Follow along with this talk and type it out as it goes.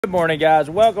Good morning, guys.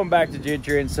 Welcome back to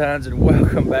Gentry and Sons, and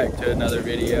welcome back to another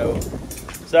video.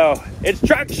 So it's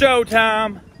truck show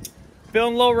time.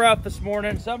 Feeling a little rough this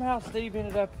morning. Somehow Steve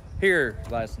ended up here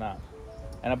last night,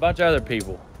 and a bunch of other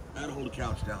people. I had to hold the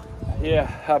couch down.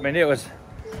 Yeah, I mean it's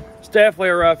definitely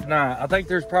a rough night. I think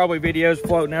there's probably videos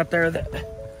floating out there that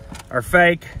are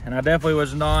fake, and I definitely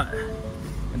was not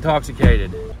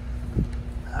intoxicated. All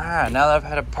right, now that I've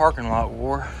had a parking lot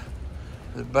war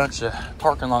with a bunch of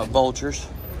parking lot vultures.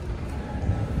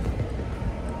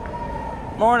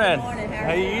 Morning. Good morning. How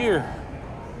are are you?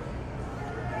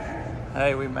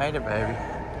 Hey, we made it, baby.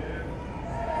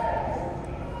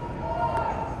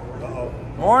 Uh-oh.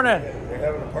 Morning. They're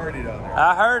having a party down there.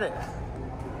 I heard it.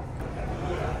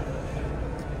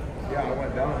 Yeah, I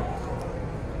went down.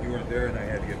 You weren't there and I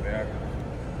had to get back.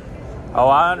 Oh,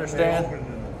 I understand. They opened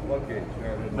the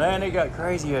floodgates. Man, it got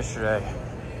crazy yesterday.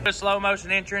 A slow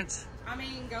motion entrance. I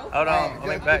mean, go for Hold on,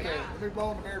 let me back. Big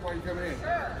ball in the bear while you come in.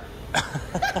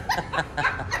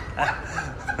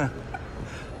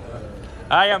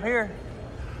 Hi, I'm here.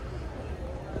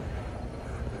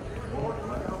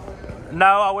 No,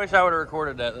 I wish I would have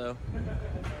recorded that though.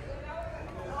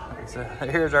 So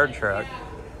here's our truck.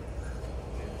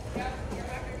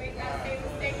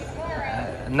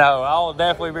 No, I'll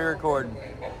definitely be recording.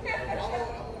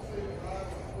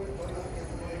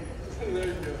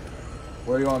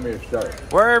 Where do you want me to start?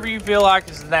 Wherever you feel like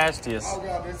it's the nastiest. Oh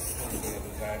God, this is going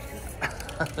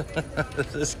to be a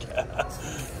disaster. This guy.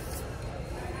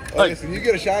 Listen, you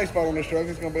get a shiny spot on this truck,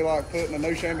 it's going to be like putting a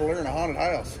new chandelier in a haunted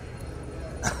house.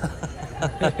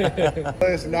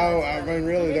 Listen, no, I mean,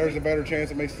 really, there's a better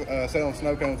chance of me selling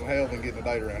snow cones in hell than getting a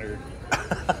date around here.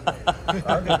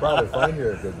 I could probably find you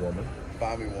a good woman.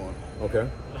 Find me one. Okay.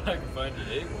 I can find you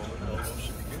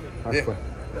a woman. Yeah.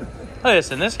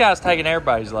 Listen, this guy's taking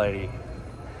everybody's lady.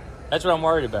 That's what I'm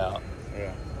worried about.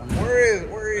 Yeah.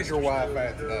 Where is your wife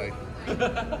at today?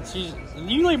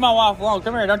 You leave my wife alone.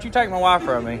 Come here. Don't you take my wife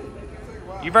from me.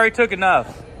 You've already took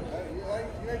enough. You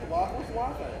ain't the wife. What's the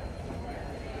wife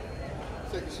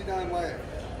at? She done left.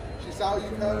 She saw you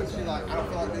come and she's like, I don't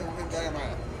feel like dealing with him damn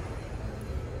out.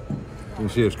 You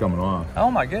see it's coming off.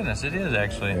 Oh my goodness, it is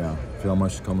actually. Yeah. See how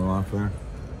much is coming off there?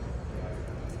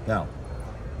 Now.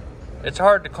 It's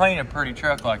hard to clean a pretty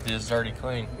truck like this, dirty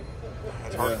clean.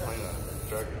 That's hard to clean that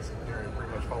truck. It's pretty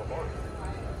much fall apart.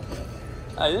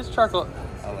 Hey, this truck look.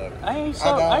 I love it.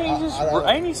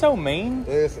 Ain't he so mean?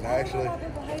 Listen, actually, Why do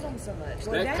people hate them so much?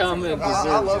 That comment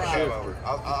I love a Cabover.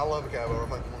 I love a Cabover. I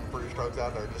think one of the prettiest trucks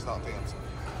out there, just not Tim's.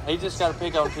 He just got to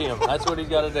pick on Tim. That's what he's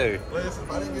got to do. Listen,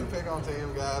 if I didn't get to pick on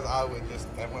Tim, guys, I would just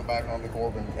went back on the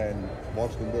Corbin and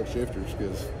watched them build shifters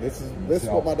because this is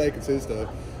what my day consists of.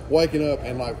 Waking up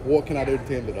and like, what can I do to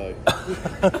Tim today?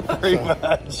 Pretty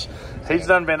much. He's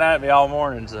done been at me all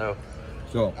morning, so.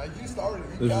 So, this is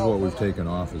what we've taken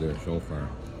off of there so far.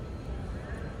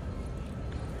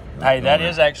 Hey, that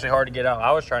is actually hard to get off.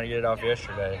 I was trying to get it off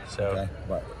yesterday, so. Okay.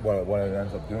 But what it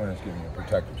ends up doing is giving you a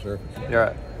protective surface. You're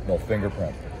right. No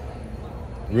fingerprint.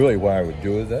 Really, what I would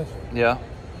do is this. Yeah.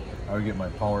 I would get my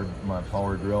power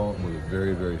drill with a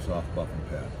very, very soft buffing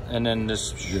pad. And then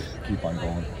just keep on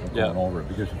going over it.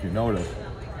 Because if you notice,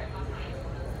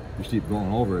 you keep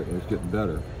going over it, it's getting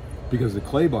better. Because the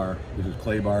clay bar, this is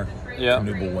clay bar,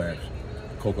 carnauba wax,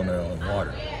 coconut oil, and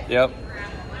water. Yep.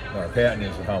 Now, our patent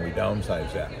is how we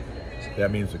downsize that.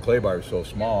 That means the clay bar is so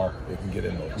small, it can get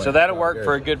in those. So that'll work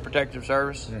for a good protective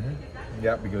surface? Mm-hmm.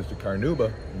 Yeah, because the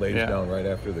carnauba lays down right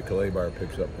after the clay bar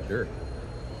picks up the dirt.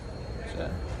 So.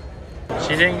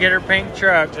 She didn't get her pink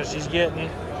truck, so she's getting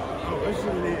it.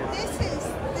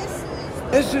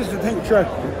 This is the pink truck.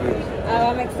 Oh,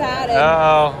 I'm excited.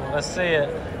 Oh, let's see it.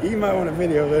 You might want to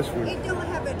video this one. We don't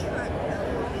have a truck.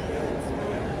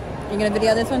 You gonna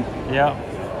video this one? Yep.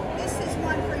 This is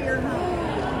one for your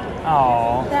home.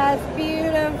 Oh. That's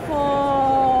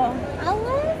beautiful. I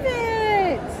love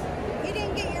it. You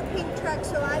didn't get your pink truck,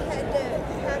 so I had to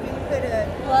have you put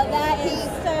Well, that is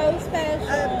so special. a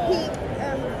pink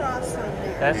cross on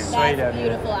there. That's sweet of you.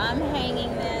 Beautiful. I'm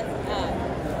hanging this up.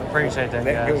 Appreciate that,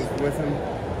 That guys. goes with them.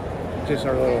 Just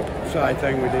our little side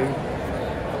thing we do.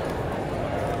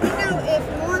 You know, if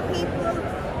more people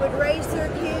would raise their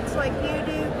kids like you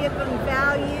do, give them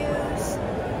values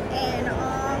and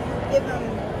give them...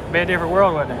 Be a different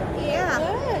world, wouldn't it? Yeah.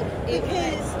 Good.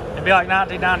 Because It'd be like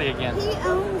 1990 again. he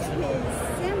owns his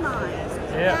semis.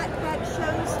 Yeah. That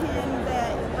shows him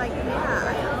that, like, yeah, I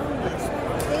own this.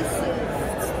 This is...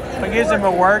 It gives him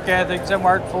a work ethic, some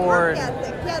work for Work it.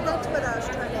 ethic. Yeah, that's what I was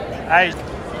trying to think. Hey,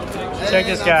 check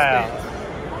this guy out.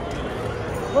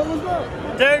 What was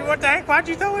that? Dude, what the heck? Why'd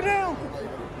you throw it down? Can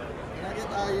I get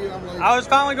the you, I'm lazy. I was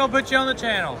finally gonna put you on the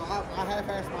channel. I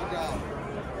half-assed my job.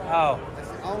 Oh. That's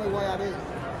the only way I did it.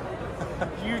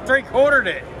 You 3/4'd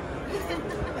it.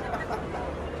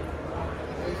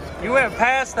 You went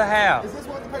past the half. Is this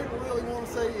what the people really want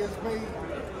to see? Is me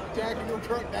jacking your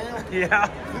truck down? Yeah.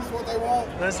 Is this what they want?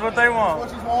 That's what they want.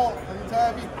 That's what you want? And it's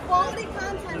happy? Quality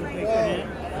content right there.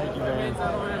 Thank you, man.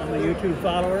 I'm a YouTube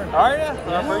follower. Are you? I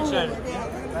appreciate it.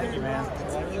 Thank you, man.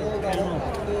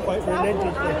 Quite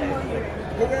religiously.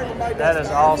 Whoever made That is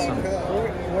awesome.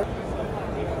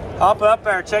 Hop up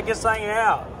there. Check this thing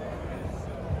out.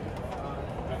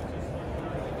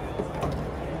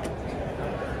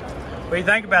 What do you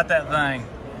think about that thing?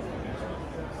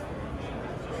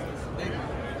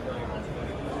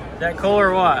 Is that cool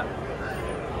or what?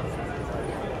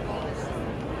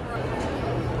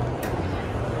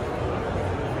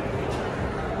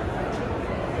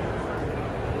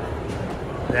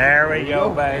 There we go,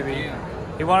 baby.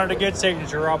 He wanted a good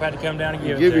signature. Rob had to come down and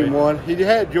give it to him. one. He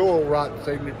had Joel write the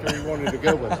signature. He wanted to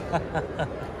go with.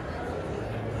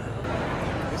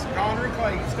 It's Connor and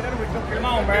Clay. Instead of we took Come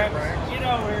on, Brad. Get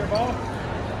over here, boy.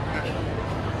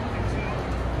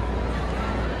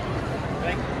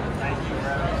 Thank you,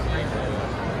 Brad.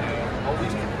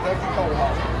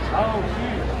 Oh,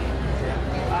 shoot.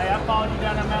 Hey, I followed you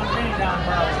down that mountain many times,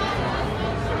 bro.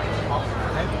 I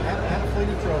had a fleet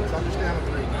of trucks. I'm just down to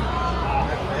 3.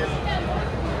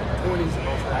 20's the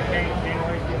most. I can't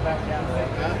wait to get back down there.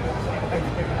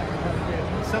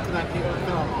 Something I keep on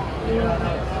film. Yeah, I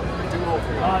know. Too old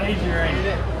for A lot easier, ain't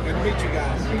it? Good to meet you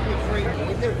guys. Can we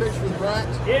get a picture with Brax?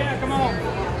 Yeah, come on.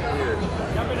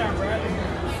 Jump in there, Brad.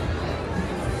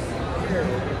 Here.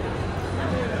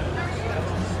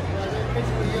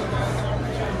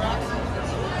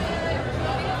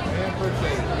 Man,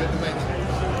 appreciate it. Good to meet you.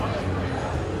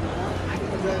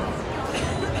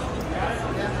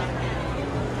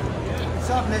 What's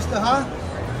up, mister, huh?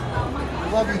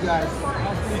 Love you guys.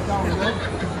 How's things going, good?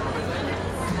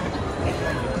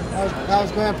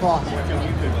 How's Grandpa? Oh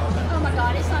my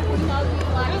God, it's like we know you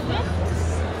like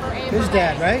forever. His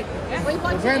dad, right? We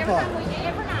watch it Grandpa. every time we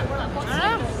every night. We're like, what's he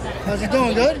doing? How's he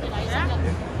doing, good?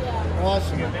 Yeah.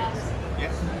 Awesome.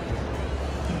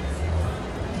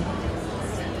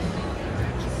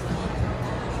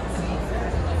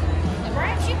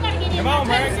 Brax, you gotta get in. Come on,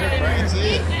 Brax.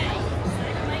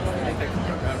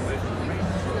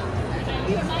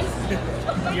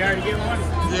 You already get one?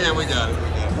 Yeah, we got it.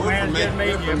 Man, it's good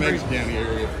meeting you. We're from Mexican County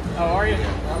area. Oh, are you? I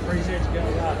appreciate you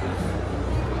coming out.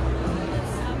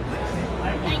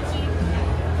 Thank you.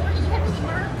 You have any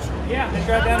merch? Yeah, it's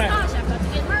right Oh down my there. gosh, I've got to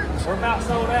get merch. We're about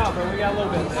sold out, but we got a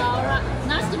little bit left. All right.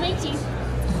 Nice to meet you.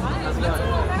 What's up?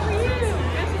 How are you?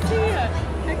 Good to see you.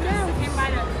 Heck yeah, we came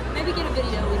by to maybe get a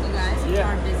video with you guys if you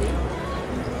Yeah. aren't busy.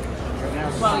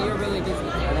 Well, you're really busy.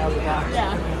 Now the time.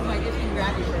 Yeah. I'm like, if you can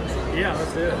grab you for a second. Yeah,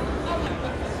 let's do it.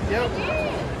 Yep.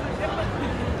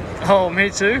 Oh, me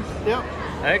too? Yep.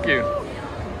 Thank you.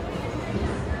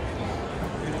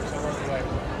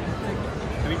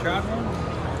 Have you tried one?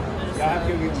 Yeah, I have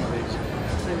to give you one of these.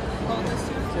 Hold this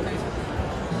too. Okay.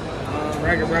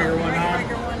 Bragger 1 9.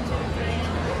 Breaker 1, 2,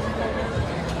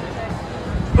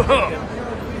 3.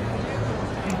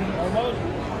 Almost.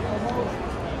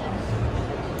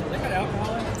 They got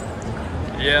alcohol in it?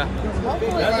 Yeah. Hopefully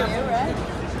you do, right?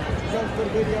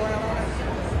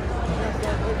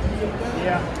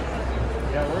 Yeah.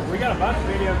 Yeah, we got a bunch of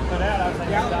videos to put out. I was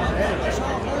thinking about editing.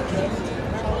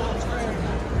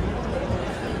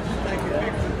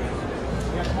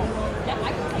 Yeah, I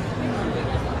can take a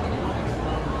picture.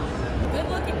 Good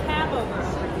looking Cabover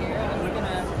over here. I was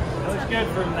gonna. It looks good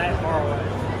from that far away.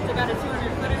 It's about a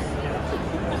 200 footer.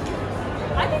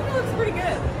 I think it looks pretty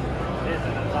good. It is,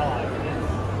 and that's all I like.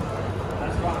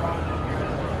 That's why I'm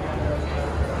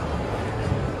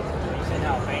You see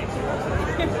how fancy it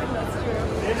is? That's true.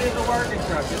 It is a working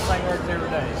truck. This thing works every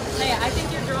day. Hey, I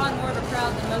think you're drawing more of a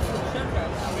crowd than most of the show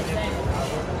trucks. I'm just saying.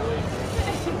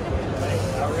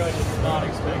 I really did not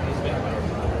expect this to be there.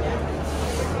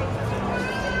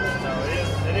 So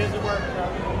it is a work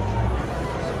truck.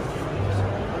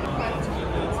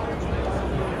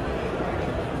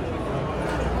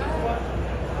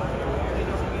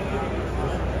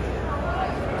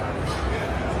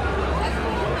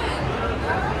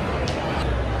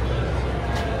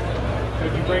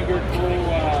 Did you bring your full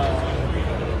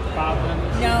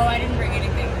 500? No, I didn't bring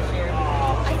anything this year.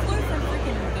 I flew from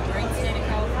freaking the great state of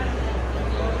California.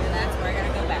 And that's where I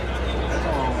gotta go back to. That's a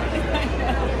long way. I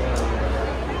know.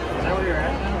 Is that where you're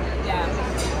at now? Yeah.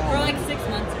 For like 6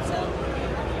 months or so.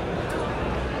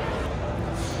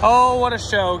 Oh, what a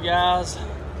show, guys.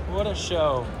 What a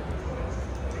show.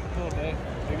 Okay.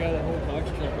 You got that whole box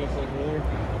truck looks like war.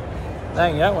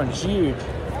 Dang, that one's huge.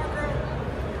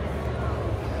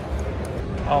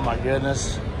 Oh my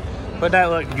goodness. Would that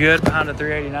look good behind the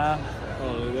 389?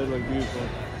 Oh, dude, that look beautiful.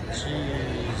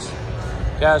 Jeez.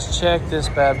 Guys, check this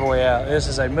bad boy out. This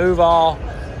is a move all.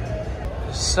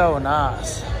 It's so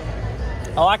nice.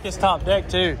 I like this top deck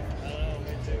too.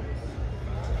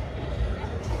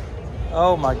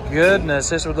 Oh my goodness,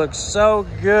 this would look so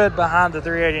good behind the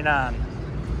 389.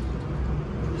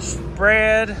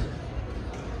 Spread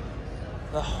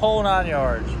the whole 9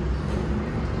 yards.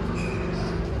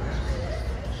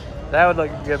 That would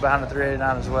look good behind the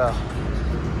 389 as well.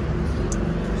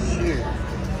 Shoot.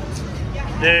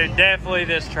 Dude, definitely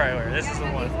this trailer. This is the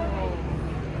one.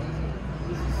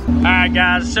 All right,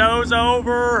 guys, show's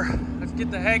over. Let's get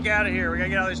the heck out of here. We gotta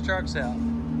get all these trucks out.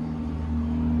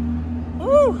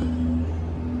 Woo!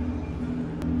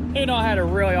 You know, I had a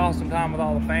really awesome time with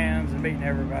all the fans and meeting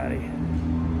everybody.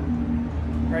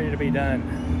 Ready to be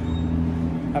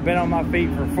done. I've been on my feet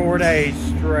for 4 days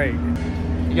straight.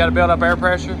 You got to build up air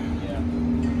pressure? Yeah.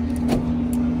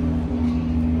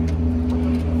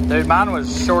 Dude, mine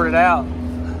was shorted out.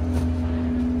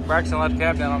 Braxton let the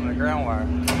cap down on the ground wire.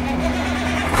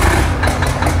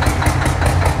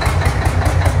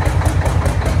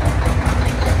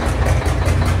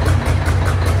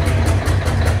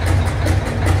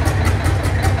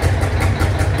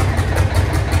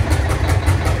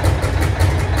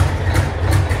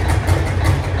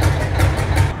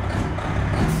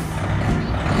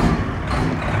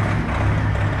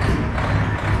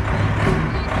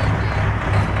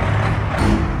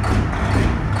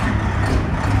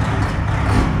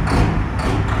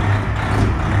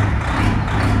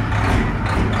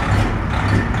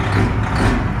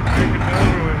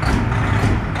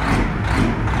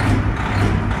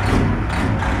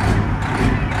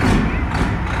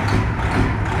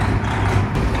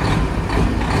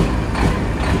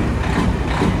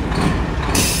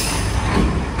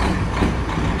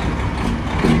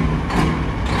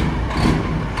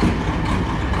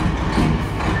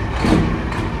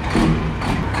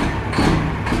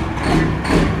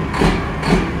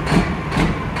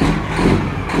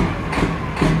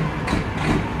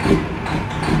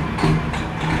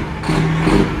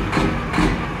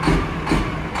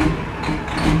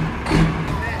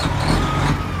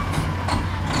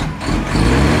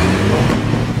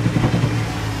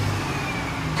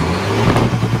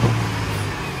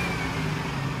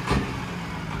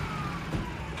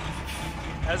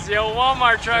 That's the old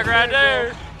Walmart truck right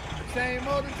there. Same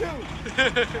motor too.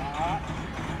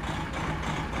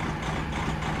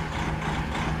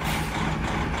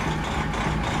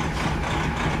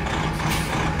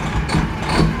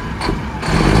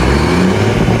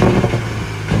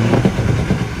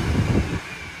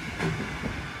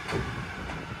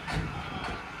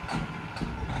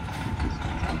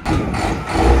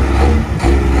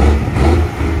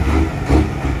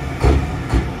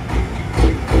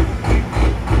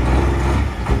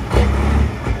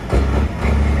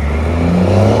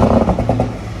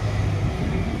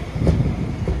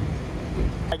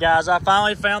 Guys, I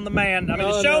finally found the man. I mean,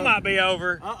 the show might be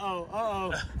over.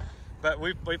 Uh-oh. But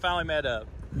we finally met up.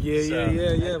 Yeah, So,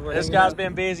 yeah. This guy's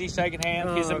been busy shaking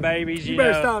hands, kissing babies, You you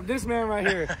better know. stop. This man right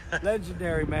here.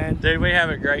 Legendary, man. Dude, we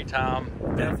have a great time.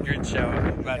 Good show.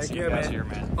 I'm glad to Heck see yeah, you guys man. here,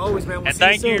 man. Always, man. We'll And see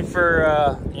thank you soon.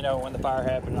 for, you know, when the fire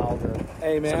happened, all the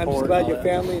Hey, man, I'm support just glad and all your that.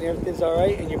 family and everything's all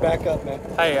right and you're back up, man.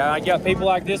 Hey, I got people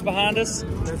like this behind us.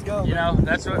 Let's go. You know,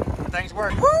 that's what things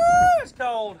work. Woo! It's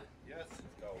cold. Yes, it's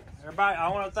cold. Everybody, I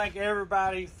want to thank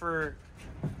everybody for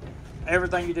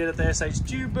everything you did at the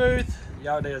SHQ booth.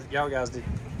 Y'all guys did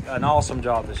an awesome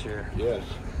job this year. Yes.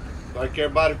 Thank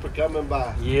everybody for coming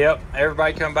by. Yep,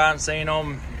 everybody come by and seen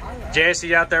them.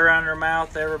 Jesse out there running her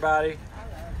mouth, everybody.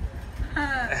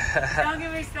 Don't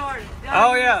get me started.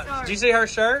 Oh yeah, did you see her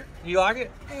shirt? You like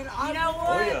it? You know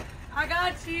what? I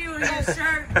got you in this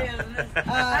shirt business.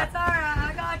 That's all right.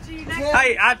 I got you.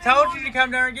 Hey, I told you to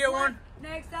come down and get one.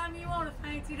 Next time you want to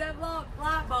fancy that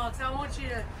light box, I want you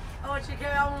to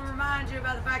remind you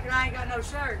about the fact that I ain't got no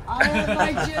shirt. I had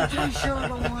my Gentry shirt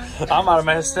on. I might have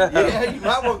messed up. Yeah, you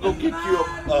might want to go get you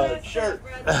a shirt.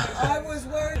 I was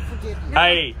worried for getting it.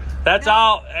 Hey, that's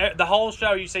all. The whole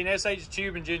show you've seen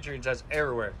SHQ and Gentry, and that's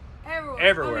everywhere.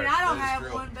 Everywhere. I mean, I don't That is have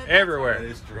true. one, but Everywhere. That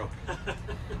is true.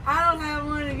 I don't have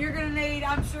one, and you're gonna need,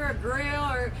 I'm sure, a grill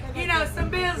or some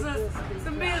business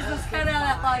cut out of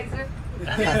that laser. It's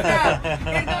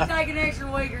gonna take an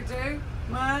extra week or 2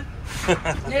 months.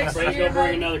 Next He's year, gonna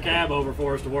bring another cab over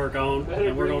for us to work on,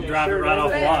 and we're gonna drive it right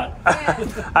off the lot.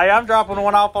 Yeah. Hey, I'm dropping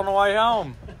one off on the way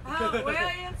home. Oh, well, you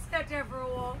have to sit there for a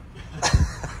while.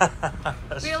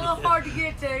 Be a little hard to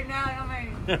get to now. I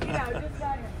mean, you know, just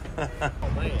got here.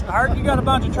 I heard you got a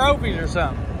bunch of trophies or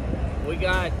something. We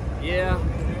got, yeah,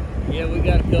 we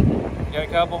got a couple. You got a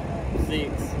couple?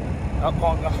 6.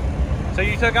 Oh, so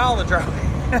you took all the trophies?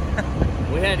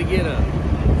 We had to get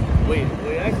we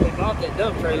actually bought that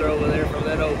dump trailer over there from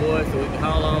that old boy so we could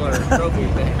haul all our trophies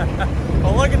back.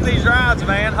 Well, look at these rides,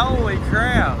 man. Holy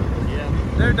crap.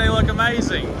 Yeah. They look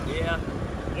amazing. Yeah.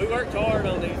 We worked hard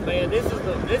on these, man. This is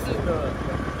the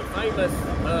famous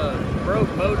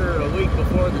broke motor a week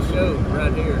before the show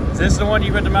right here. Is this the one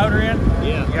you put the motor in?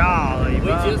 Yeah. Golly, we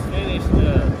just finished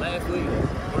last week.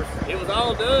 It was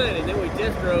all done, and then we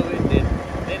just drove it, and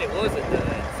then it wasn't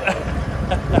done.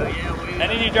 So yeah, and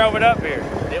then you drove it up here.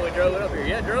 Then we drove it up here.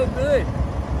 Yeah, drove good.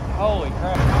 Holy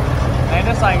crap. Man,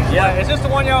 this thing is is this the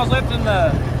one y'all was lifting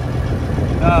the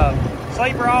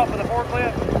sleeper off of the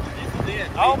forklift? This is it.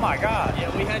 Oh my God.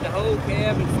 Yeah, we had the whole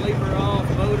cab and sleeper off,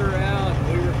 motor out.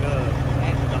 We were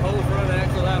the whole front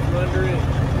axle out from under it.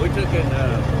 We took it,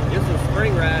 this was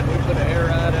spring ride. We put an air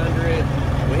ride under it.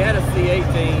 We had a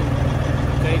C18.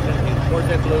 Changed it, and of course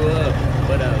that blew up.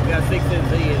 But we got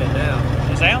 6NZ in it now.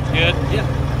 It sounds good. Yeah.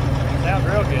 It sounds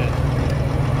real good.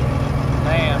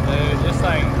 Damn, dude, this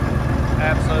thing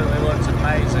absolutely looks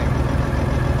amazing.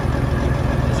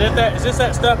 Is this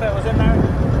that stuff that was in there?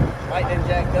 Lightning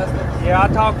Jack Customs? Yeah, I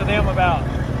talked to them about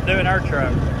doing our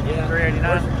truck. Yeah.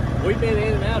 389. We've been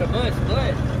in and out a bunch,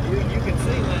 but you can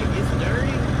see like it's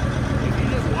dirty. If you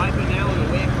just wipe it down with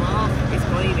a wet cloth, it's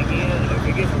clean again. If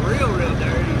it gets real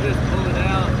dirty, you just pull it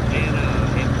out and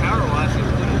power wash it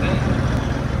and put it back.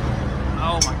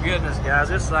 Oh my goodness, guys,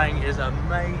 this thing is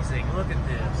amazing. Look at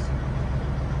this.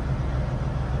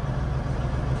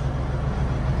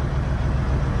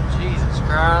 Jesus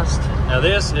Christ. Now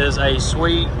this is a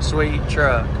sweet, sweet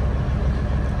truck.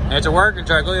 And it's a working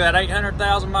truck. Look at that,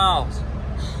 800,000 miles.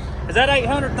 Is that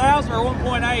 800,000 or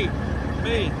 1.8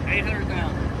 million?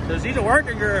 800,000. So she's a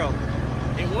working girl.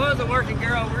 It was a working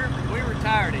girl. We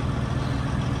retired it.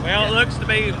 Well, it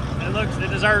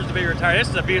deserves to be retired. This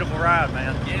is a beautiful ride,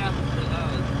 man. Yeah.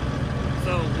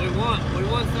 So we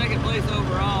won second place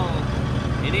overall,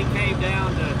 and it came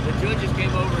down to the judges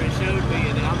came over and showed me,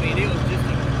 and I mean it was just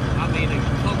a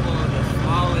couple of the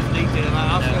smallest details.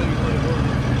 I'll show you what it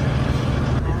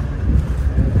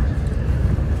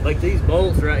was. Like these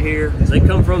bolts right here, they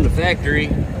come from the factory.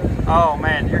 Oh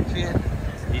man, you're kidding.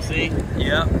 You see?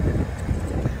 Yep.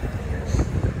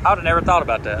 I would have never thought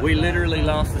about that. We literally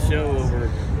lost the show over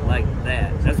like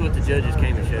that. That's what the judges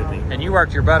came and showed me. And you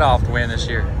worked your butt off to win this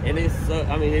year. And it's so,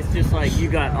 I mean, it's just like you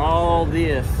got all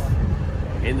this,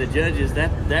 and the judges,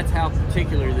 that's how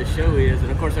particular this show is. And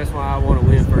of course, that's why I want to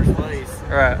win first place.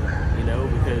 Right. You know,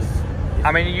 because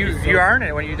I mean, you earn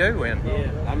it when you do win. Yeah.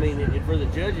 I mean, for the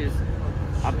judges,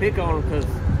 I pick on them because,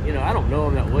 you know, I don't know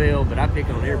them that well, but I pick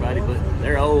on everybody, but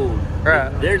they're old.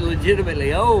 Right. They're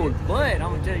legitimately old, but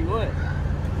I'm going to tell you what,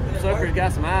 the suckers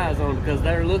got some eyes on them because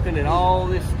they're looking at all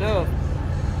this stuff,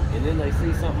 and then they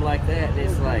see something like that, and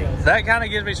it's like... That kind of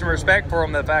gives me some respect for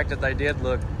them, the fact that they did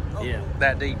look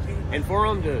that deep. And for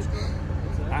them to,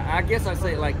 I guess I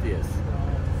say it like this,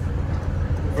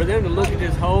 for them to look at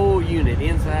this whole unit,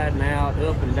 inside and out,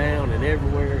 up and down, and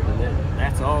everywhere, and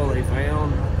that's all they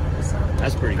found.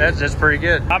 That's pretty good. That's pretty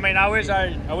good. I mean, I wish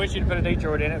you'd put a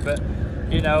Detroit in it, but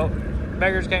you know,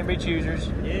 beggars can't be choosers.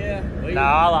 Yeah. Well, no,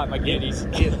 I like my Giddies.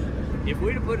 If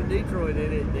we'd have put a Detroit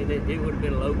in it, then it would have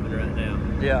been eloping right now.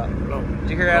 Yeah.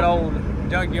 Did you hear that old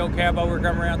Cabover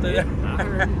come around through there? I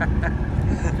heard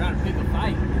it. Trying to pick a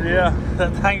fight. Yeah,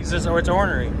 that thing's just, it's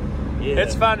ornery. Yeah.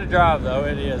 It's fun to drive though,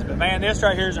 it is. But man, this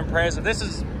right here is impressive. This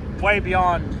is way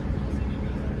beyond.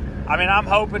 I mean, I'm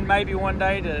hoping maybe one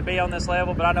day to be on this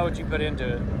level, but I know what you put into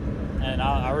it. And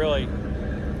I really,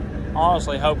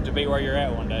 honestly hope to be where you're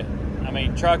at one day. I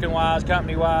mean, trucking-wise,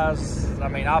 company-wise, I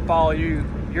mean, I follow you.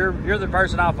 You're the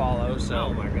person I follow, so.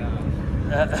 Oh, my God.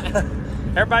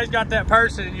 Everybody's got that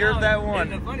person, and you're that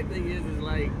one. And the funny thing is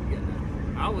like,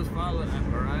 I was following,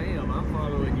 or I'm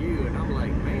following you, and I'm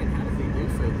like, man, how does he do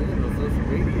so good on social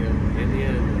media?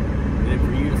 And then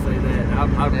for you to say that,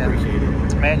 I appreciate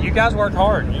it. Man, you guys work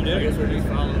hard. You do. I guess we're just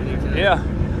following each other.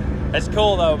 Yeah. It's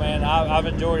cool though, man. I've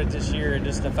enjoyed it this year, and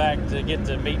just the fact to get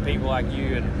to meet people like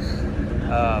you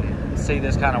and see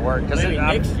this kind of work. Maybe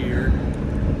next year,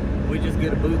 we just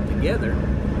get a booth together.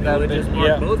 We'll just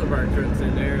park both of our trucks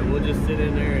in there, and we'll just sit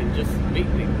in there and just meet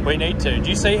people. We need to. Did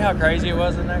you see how crazy it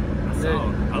was in there? I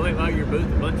saw. I went by your booth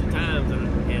a bunch of times,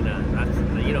 and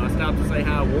I stopped to say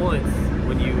hi once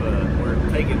when you were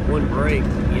taking one break.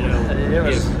 You know, and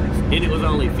it was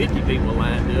only 50 people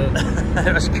lined up.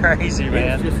 It was crazy,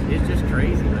 man. It's just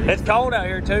crazy, man. It's cold out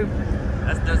here too.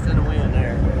 That's dust in the wind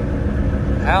there.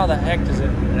 How the heck does it?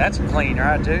 That's clean,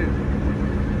 right, too?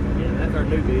 Yeah, that's our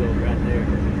new build right there.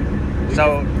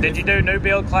 So, did you do new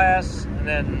build class and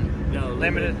then no,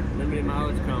 limited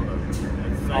mileage combo?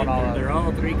 They're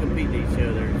all three competing each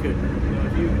other. If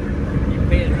you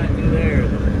pay it right through there,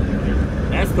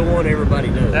 that's the one everybody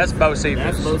knows. That's Bo Cephas.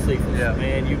 That's Bo Cephas. Yeah,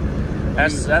 man.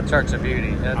 That truck's a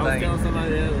beauty. I was telling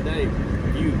somebody the other day,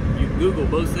 you Google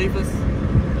Bo Cephas,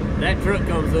 that truck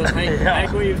comes up. Hank,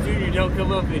 Hank Williams Jr. don't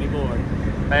come up anymore.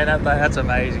 Man, that's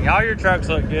amazing. All your trucks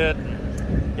look good.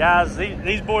 Guys,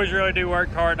 these boys really do work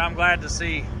hard, and I'm glad to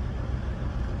see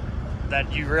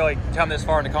that you really come this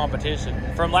far in the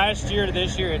competition. From last year to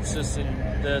this year, it's just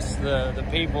the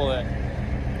people that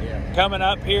coming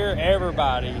up here,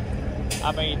 everybody.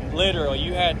 I mean, literally,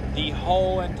 you had the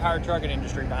whole entire trucking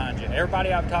industry behind you.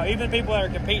 Everybody I've talked, even people that are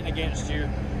competing against you,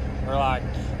 are like,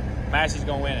 Massey's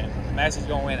gonna win it. Massey's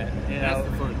gonna win it. You know, that's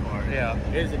the fun part. Yeah.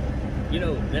 Is it? You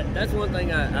know, that's one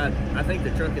thing I think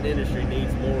the trucking industry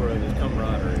needs more of is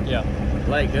camaraderie. Yeah.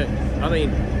 Like, I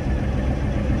mean,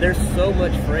 there's so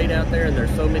much freight out there and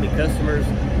there's so many customers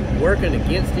working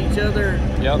against each other.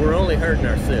 Yep. We're only hurting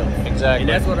ourselves. Exactly. And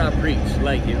that's what I preach.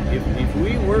 Like, if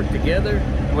we work together,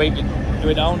 we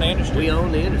own the industry. We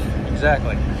own the industry.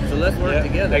 Exactly. So let's work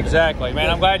together. Exactly, man.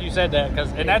 I'm glad you said that,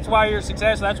 and that's why you're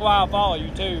successful. That's why I follow you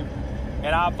too,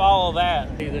 and I follow that.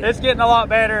 It's getting a lot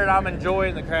better, and I'm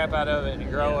enjoying the crap out of it and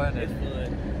growing. Yeah, it's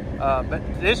fun.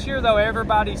 But this year, though,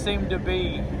 everybody seemed to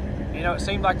be, you know, it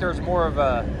seemed like there was more of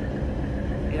a,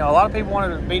 you know, a lot of people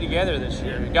wanted to be together this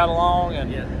year. We got along,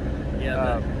 and you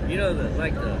know,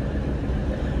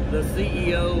 the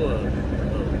CEO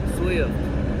of Swift.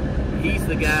 He's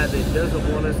the guy that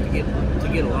doesn't want us to get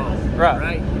along.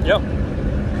 Right? Yep.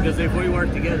 Because if we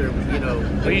work together, you know.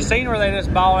 Have you seen where they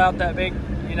just balled out that big,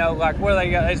 you know, like what do they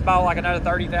got? They just balled like another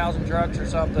 30,000 trucks or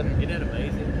something. Isn't that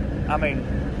amazing? I mean,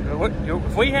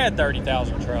 if we had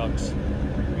 30,000 trucks,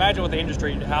 imagine what the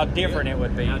industry, how different it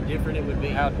would be. How different it would be.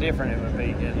 How different it would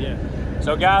be. Yeah.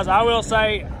 So, guys, I will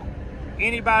say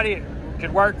anybody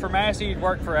could work for Massey,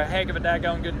 work for a heck of a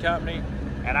daggone good company,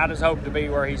 and I just hope to be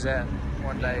where he's at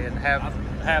one day and have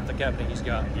half the company he's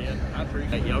got. Yeah, I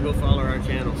appreciate it. Y'all go follow our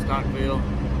channel, Stockville,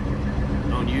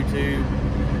 on YouTube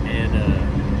and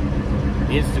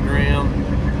Instagram.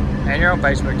 And you're on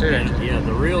Facebook too, and, yeah,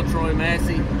 The Real Troy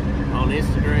Massey on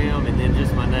Instagram, and then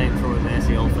just my name, Troy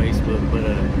Massey, on Facebook. But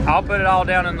I'll put it all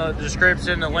down in the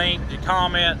description, the link, the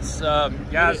comments.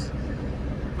 Guys,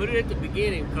 put it at the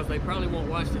beginning because they probably won't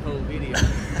watch the whole video.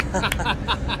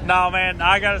 No, man,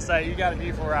 I gotta say, you got a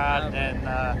beautiful ride,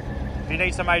 and if you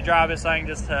need somebody to drive this thing,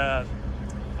 just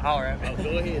holler at me. Oh,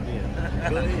 go ahead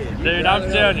then. Go ahead. Dude,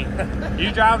 I'm telling you.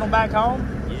 You driving them back home?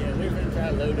 Yeah, we're going to try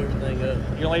to load everything up.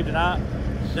 You gonna leave tonight?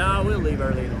 No, we'll leave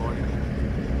early in the morning.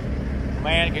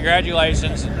 Man,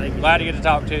 congratulations. Thank you. Glad to get to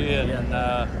talk to you.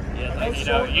 Yeah. And you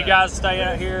know, you guys stay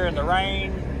out here in the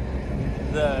rain,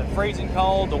 the freezing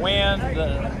cold, the wind.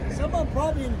 Some of them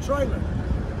probably in the trailer.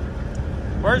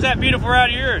 Where's that beautiful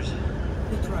ride of yours?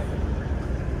 The trailer.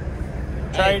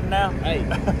 Trading now? Hey,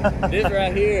 this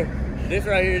right here,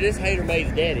 this hater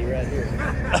mate's daddy right here.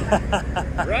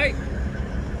 Right?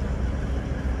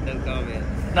 No comment.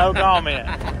 No comment.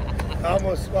 I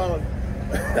almost swallowed.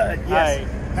 Yes. Hey.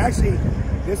 Actually,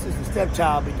 this is the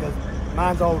stepchild because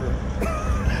mine's older.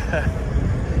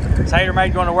 Is Hater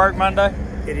Mate going to work Monday?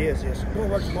 It is, yes. I'm going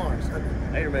to work tomorrow, Sunday.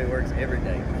 Hater Mate works every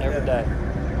day. Every day.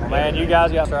 Well, man, you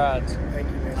guys got rides. Thank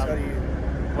you, man. So do you.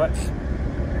 What?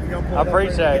 You gonna pull I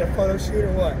appreciate it. Get a photo shoot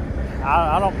or what?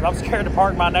 I'm scared to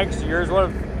park my next to yours.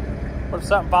 What if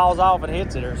something falls off and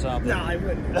hits it or something? No, I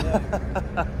wouldn't do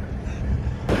that.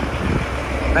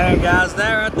 Man, guys,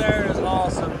 that right there is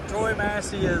awesome. Troy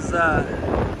Massey is,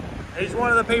 he's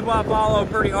one of the people I follow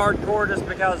pretty hardcore just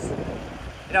because,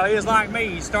 you know, he was like me.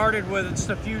 He started with just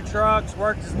a few trucks,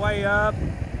 worked his way up,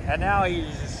 and now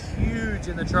he's just huge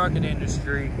in the trucking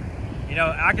industry. You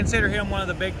know, I consider him one of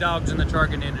the big dogs in the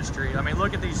trucking industry. I mean,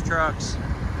 look at these trucks.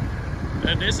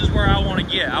 And this is where I want to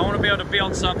get. I want to be able to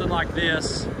build something like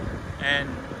this and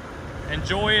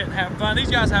enjoy it and have fun.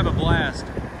 These guys have a blast.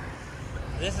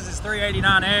 This is his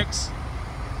 389X.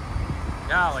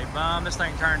 Golly bum, this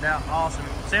thing turned out awesome.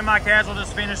 Semi-Casual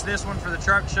just finished this one for the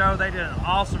truck show. They did an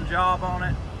awesome job on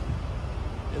it.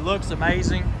 It looks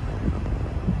amazing.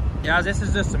 Guys, this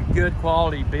is just some good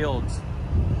quality builds.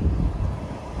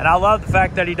 And I love the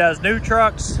fact that he does new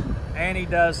trucks and he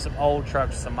does some old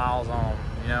trucks, some miles on them.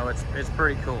 You know, it's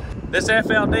pretty cool. This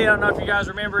FLD, I don't know if you guys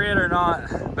remember it or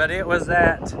not, but it was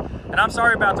that, and I'm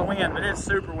sorry about the wind, but it's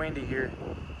super windy here.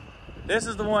 This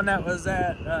is the one that was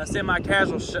at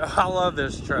Semi-Casual show. I love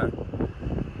this truck.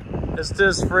 It's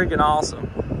just freaking awesome.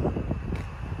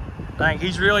 Dang,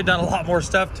 he's really done a lot more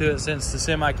stuff to it since the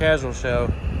semi-casual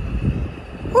show.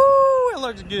 Woo, it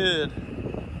looks good.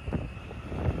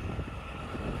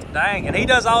 Dang, and he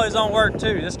does all his own work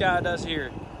too. This guy does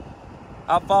here.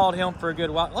 I've followed him for a good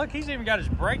while. Look, he's even got his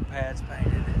brake pads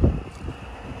painted.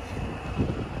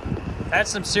 That's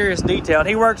some serious detail. And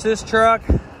he works this truck.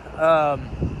 And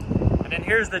then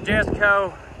here's the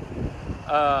Jesco.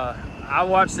 I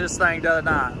watched this thing the other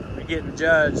night, getting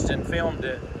judged, and filmed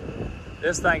it.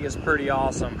 This thing is pretty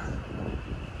awesome.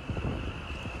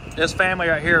 This family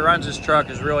right here runs this truck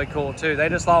is really cool too. They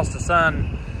just lost a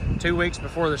son 2 weeks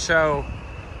before the show,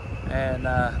 and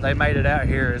they made it out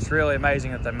here. It's really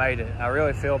amazing that they made it. I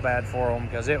really feel bad for them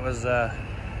because it was a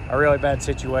really bad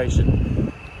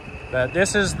situation. But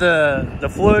this is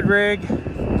the fluid rig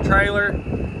trailer,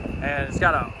 and it's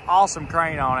got an awesome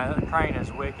crane on it. The crane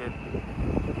is wicked.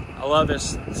 I love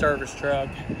this service truck.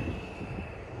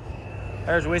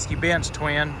 There's Whiskey Ben's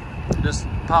twin, just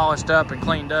polished up and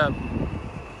cleaned up.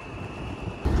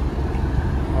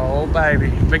 Oh baby,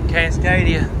 big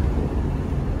Cascadia.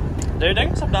 Dude, they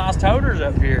got some nice toters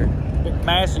up here. Big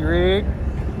Massey rig.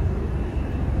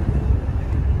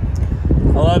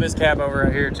 I love this Cabover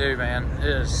right here too, man. It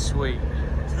is sweet.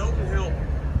 Hilton Hill.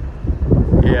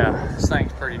 Yeah, this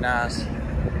thing's pretty nice.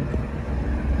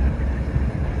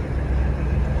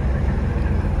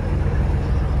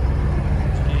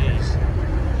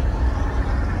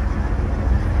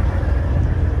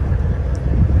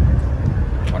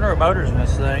 What motors in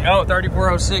this thing? Oh,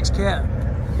 3406 Cat.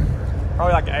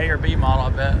 Probably like an A or B model, I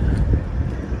bet.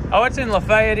 Oh, it's in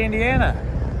Lafayette, Indiana.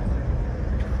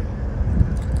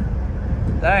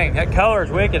 Dang, that color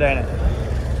is wicked, ain't it?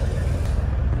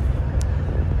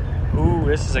 Ooh,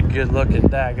 this is a good looking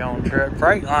daggone truck.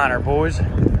 Freightliner, boys.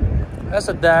 That's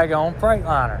a daggone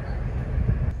Freightliner.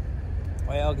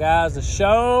 Well, guys, the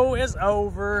show is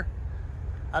over.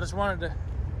 I just wanted to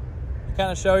kind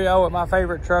of show y'all what my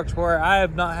favorite trucks were. I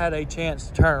have not had a chance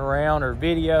to turn around or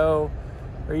video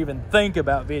or even think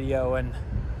about video and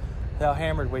how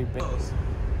hammered we've been.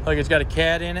 Look, it's got a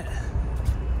cat in it.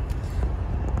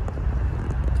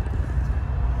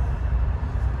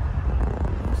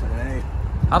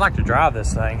 I'd like to drive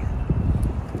this thing.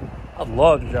 I'd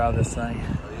love to drive this thing.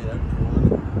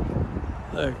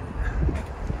 Look.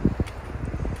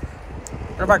 I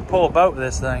wonder if I can pull a boat with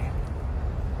this thing.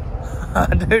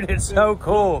 Dude, it's so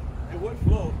cool. It would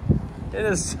float. It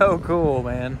is so cool,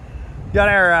 man. Got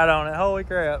air ride on it. Holy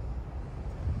crap.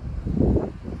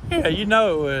 Yeah, you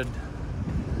know it would.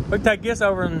 We can take this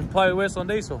over and play with Whistle and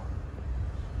Diesel.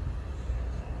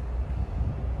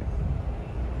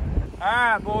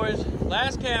 Alright, boys.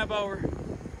 Last Cabover.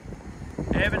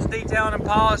 Evan's detailing and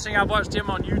polishing. I've watched him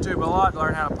on YouTube a lot to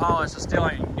learn how to polish. I still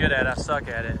ain't good at it. I suck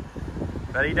at it.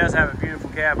 But he does have a beautiful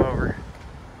Cabover.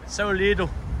 It's so little.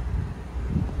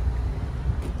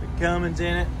 The Cummins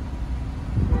in it.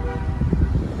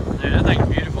 Dude, that thing's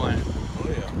beautiful in it. Oh,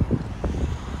 yeah.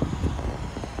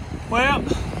 Well,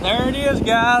 there it is,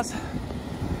 guys.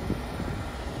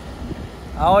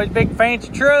 Always big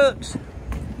fancy trucks.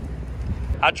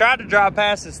 I tried to drive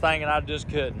past this thing and I just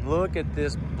couldn't. Look at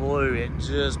this blue, it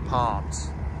just pops.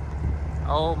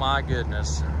 Oh my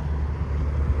goodness.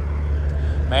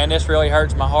 Man, this really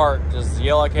hurts my heart because the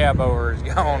yellow Cabover is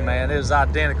gone, man. It is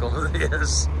identical to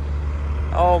this.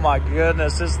 Oh my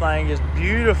goodness, this thing is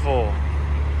beautiful.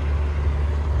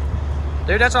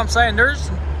 Dude, that's what I'm saying. There's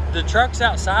the trucks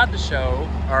outside the show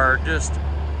are just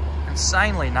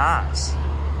insanely nice.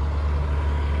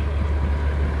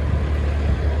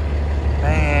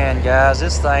 Man, guys,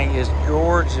 this thing is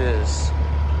gorgeous.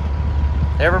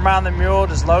 Never mind the mule,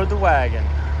 just load the wagon.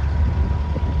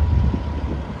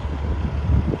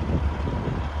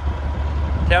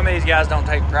 Tell me these guys don't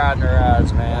take pride in their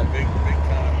rides, man. Big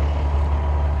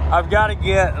time. I've got to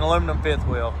get an aluminum fifth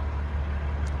wheel.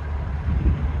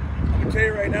 I can tell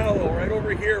you right now, though, right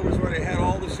over here was where they had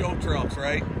all the show trucks,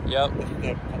 right? Yep.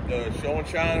 The show and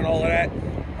shine and all of that.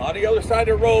 On the other side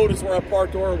of the road is where I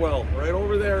parked Orwell. Right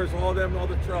over there is all them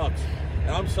other trucks.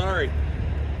 And I'm sorry,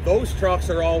 those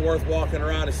trucks are all worth walking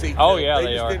around to see. Oh yeah,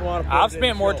 they just are. Didn't want to put I've it in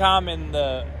spent the more show. time in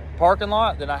the parking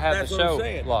lot than I have That's the what I'm show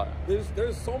saying. lot.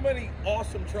 There's so many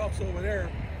awesome trucks over there,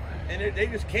 and they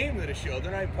just came to the show.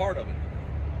 They're not part of it.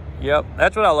 Yep,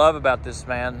 that's what I love about this,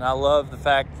 man. I love the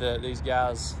fact that these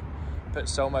guys put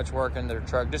so much work into their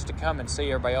truck just to come and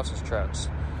see everybody else's trucks.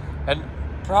 And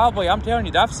probably, I'm telling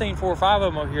you, I've seen 4 or 5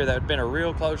 of them over here that have been a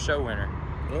real close show winner.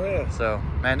 Oh yeah. So,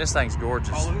 man, this thing's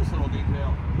gorgeous. Oh, this little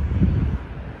detail.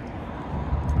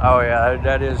 Oh yeah,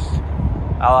 that is,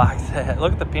 I like that.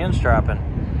 Look at the pinstriping.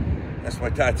 That's my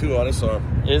tattoo on this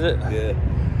arm. Is it? Yeah.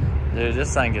 Dude,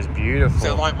 this thing is beautiful.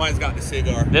 So mine's got the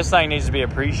cigar. This thing needs to be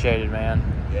appreciated, man.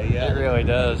 Yeah. It really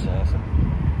does. That's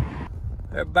awesome.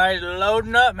 Everybody's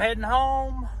loading up and heading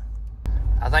home.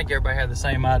 I think everybody had the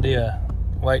same idea.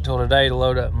 Wait till today to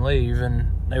load up and leave, and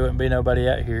there wouldn't be nobody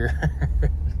out here.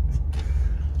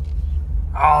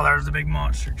 Oh, there's the big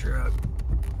monster truck.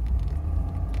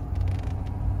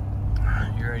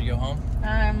 You ready to go home?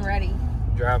 I'm ready.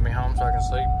 Drive me home so I can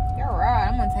sleep? You're right.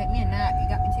 I'm gonna take me a nap. You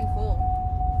got me too full.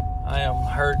 I am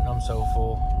hurting. I'm so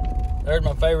full. There's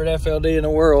my favorite FLD in the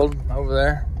world over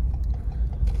there.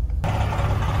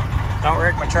 Don't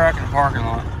wreck my truck in the parking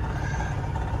lot.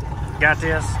 Got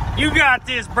this? You got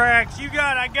this, Brax. You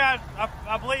got it.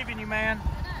 I believe in you, man.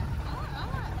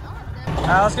 All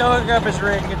right, let's go hook up this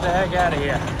rig and get the heck out of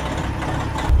here.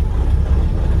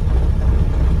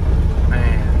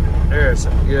 Man, there are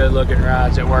some good looking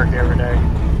rides at work every day.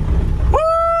 Woo!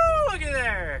 Look at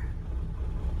there.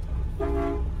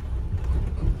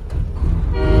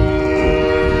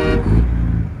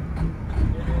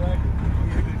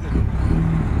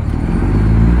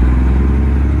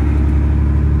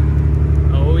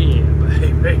 Oh yeah,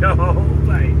 baby. Oh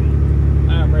baby.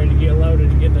 I'm ready to get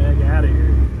loaded and get the heck out of here.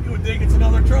 You would think it's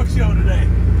another truck show today.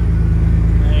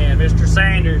 Man, Mr.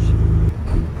 Sanders.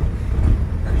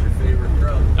 That's your favorite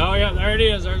truck. Oh yeah, there it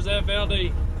is. There's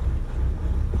FLD.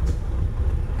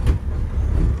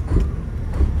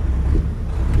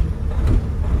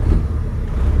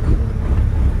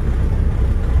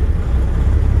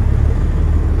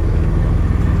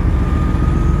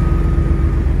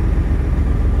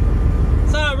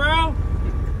 What's up, bro?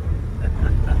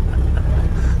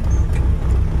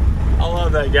 I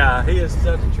love that guy. He is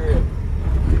such a trip.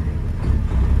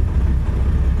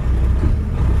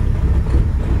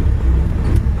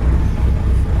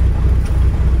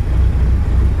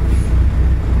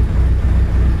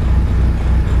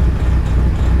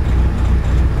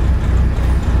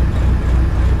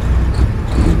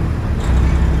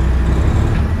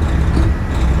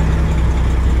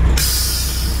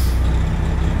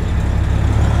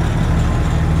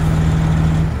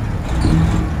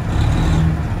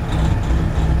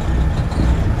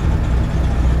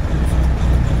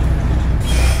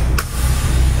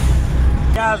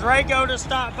 Guys, Rayco just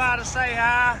stopped by to say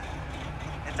hi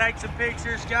and take some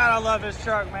pictures. God, I love this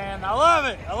truck, man. I love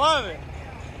it. I love it.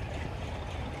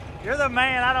 You're the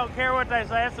man. I don't care what they say.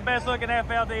 That's the best looking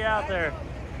FLD out there.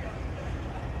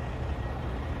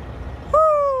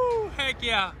 Woo! Heck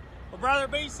yeah. Well, brother,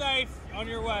 be safe on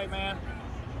your way, man.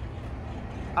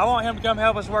 I want him to come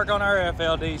help us work on our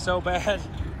FLD so bad.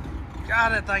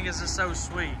 God, that thing is just so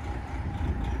sweet.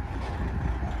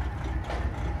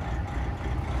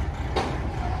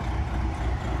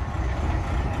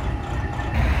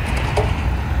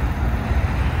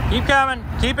 Keep coming.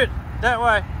 Keep it that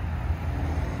way.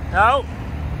 No.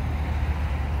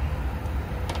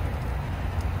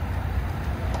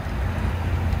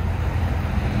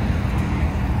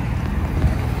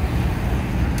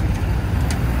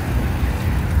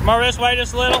 More this way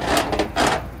just a little.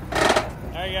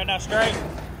 There you go. Now straight.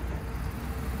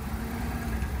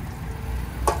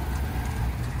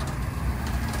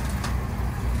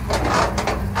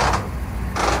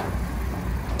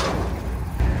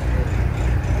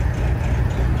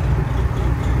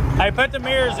 Hey, put the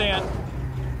mirrors in.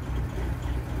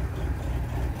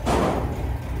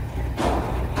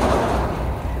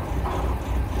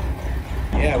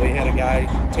 Yeah, we had a guy,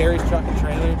 Terry's Truck and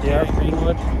Trailer, Terry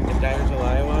Greenwood in Dyersville,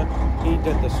 Iowa. He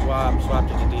did the swapped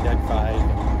it to D-Deck 5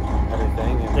 and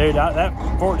everything. And dude,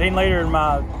 that 14 liter in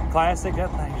my Classic,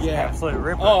 that thing's absolute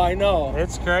ripper. Oh, I know.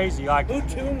 It's crazy. Like, who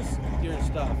tunes your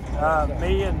stuff?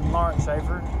 Me and Lawrence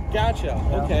Schaefer. Gotcha.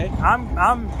 Yeah. Okay.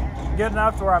 I'm good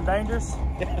enough to where I'm dangerous.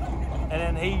 And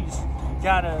then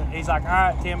he's like, all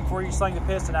right, Tim, before you sling the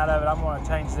piston out of it, I'm going to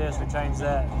change this or change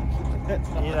that.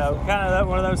 You know, kind of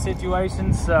one of those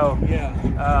situations. So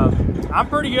I'm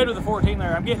pretty good with the 14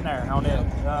 there. I'm getting there on it.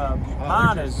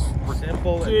 Mine is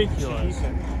simple, ridiculous.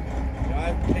 I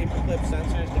have paperclip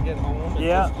sensors to get home. And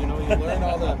just, you know, you learn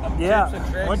all the tips and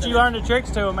tricks. Once you learn the tricks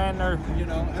to them, man, they're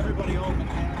everybody owns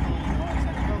mechanical. You know, it's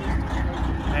like,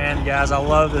 oh, man, guys, I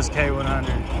love this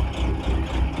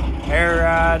K100 air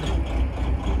ride.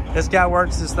 This guy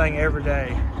works this thing every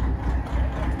day.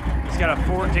 It's got a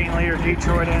 14-liter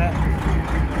Detroit in it.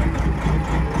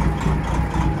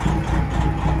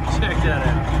 Check that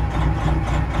out.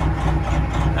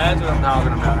 That's what I'm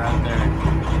talking about right there.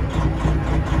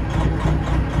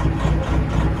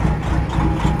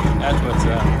 That's what's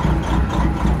up.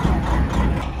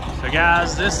 So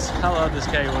guys, I love this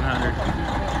K100.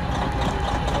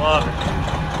 Love it.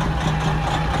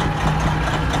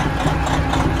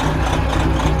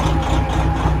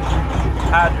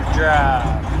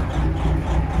 drive.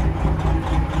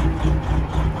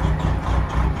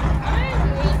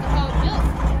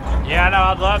 Yeah, I know.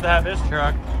 I'd love to have this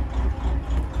truck.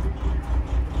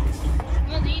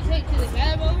 What do you take to the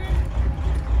Cabover?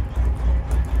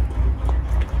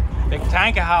 Big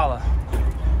tank of holla.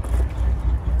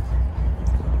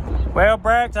 Well,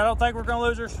 Brax, I don't think we're gonna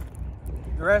lose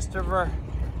the rest of our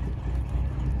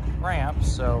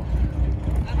ramps, so.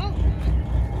 I hope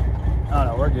not. Oh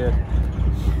no, we're good.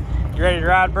 You ready to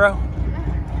ride, bro?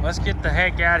 Let's get the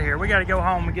heck out of here. We gotta go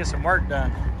home and get some work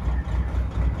done.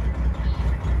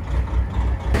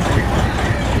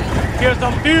 Get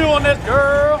some fuel on this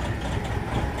girl.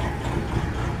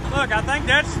 Look, I think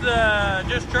that's the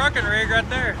just trucking rig right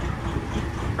there.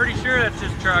 Pretty sure that's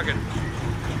just trucking.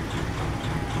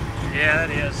 Yeah,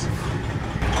 that is.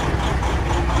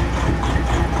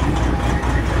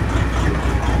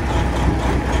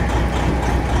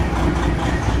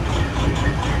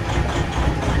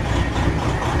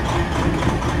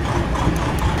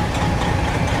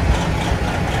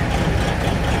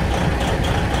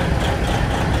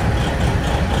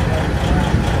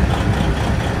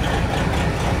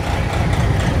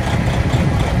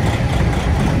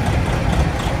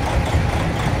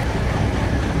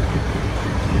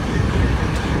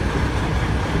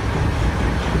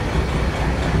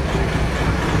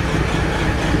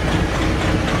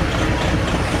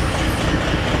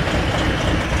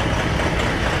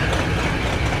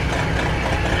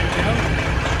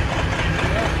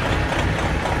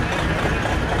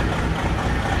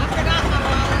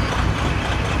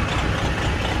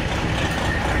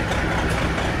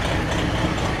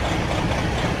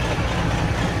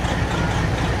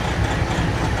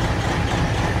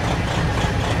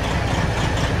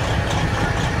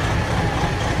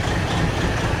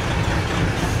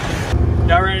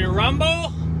 Y'all ready to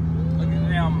rumble? Look at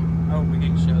them. Oh, we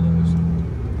can show those.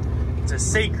 It's a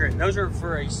secret. Those are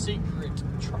for a secret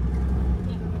truck.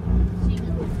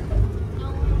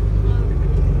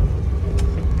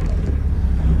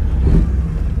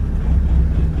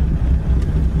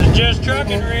 It's just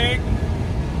trucking rig.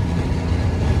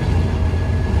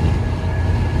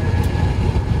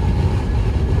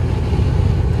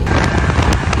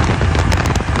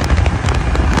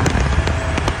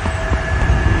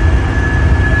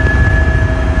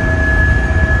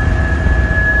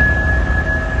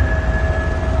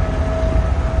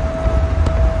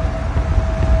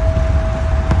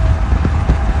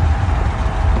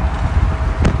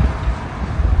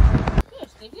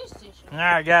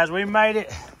 Alright guys, we made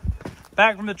it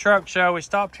back from the truck show. We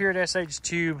stopped here at SH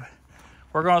Tube.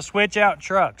 We're going to switch out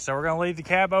trucks. So we're going to leave the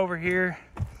cab over here,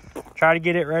 try to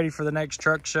get it ready for the next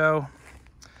truck show.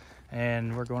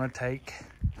 And we're going to take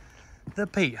the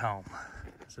Pete home.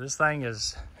 So this thing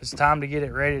it's time to get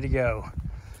it ready to go.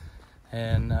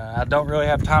 And I don't really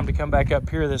have time to come back up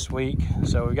here this week.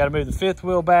 So we got to move the fifth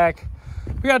wheel back.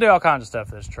 We got to do all kinds of stuff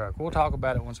to this truck. We'll talk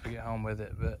about it once we get home with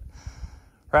it. But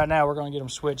right now, we're going to get them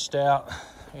switched out.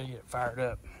 Gotta get it fired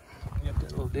up. Get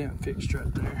that little dent fixed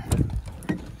right there.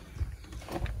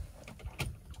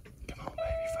 Come on,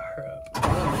 baby, fire up.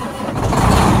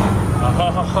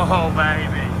 Oh,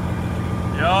 baby.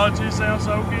 Y'all just sound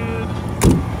so good.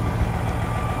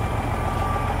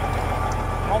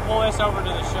 I'm going to pull this over to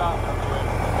the shop real quick.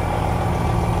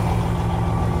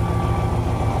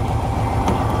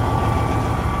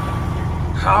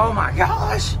 Oh, my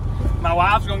gosh. My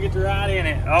wife's gonna get to ride in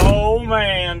it. Oh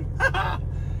man.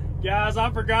 Guys,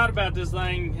 I forgot about this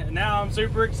thing. And now I'm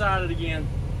super excited again.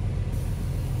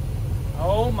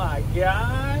 Oh my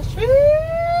gosh.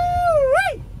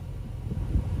 Woo-wee!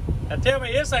 Now tell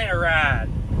me this ain't a ride.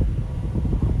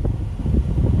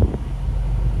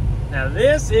 Now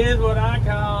this is what I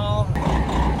call.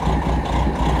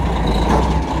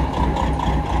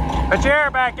 Put your hair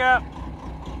back up.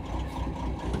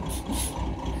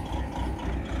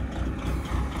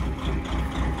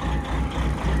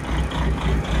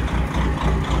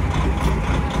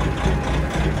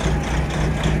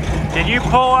 Did you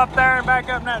pull up there and back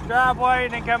up in that driveway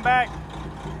and then come back?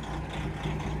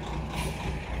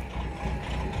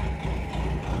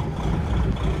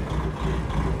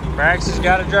 Braxton's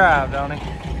got to drive, don't he?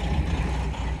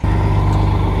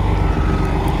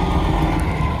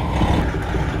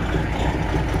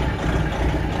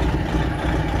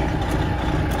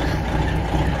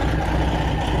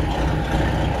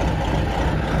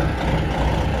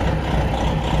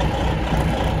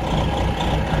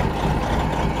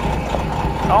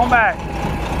 On back.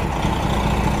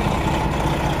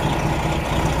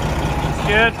 It's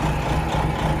good.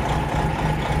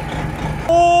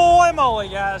 Holy moly,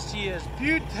 guys, she is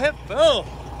beautiful. All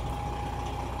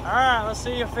right, let's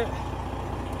see if it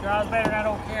Drives better than that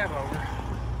old Cabover.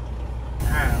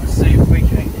 Alright, let's see if we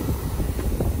can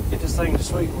get this thing to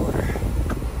Sweetwater.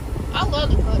 I love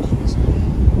the clutch.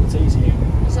 It's easy.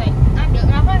 It's like, I'm doing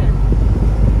my better.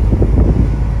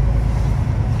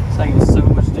 This thing is so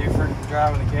much different than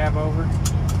driving the Cabover.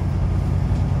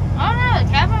 Oh no, the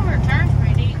Cabover turns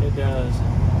pretty deep. It does.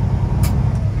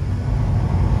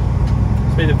 This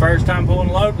will be the first time pulling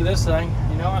a load with this thing.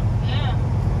 You know it? Yeah.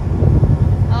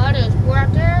 All I do is pour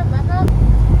out there, back up.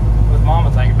 What's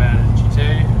Mama think about it? Did she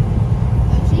tell you?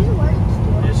 She's awake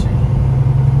still. Is she?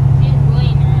 She's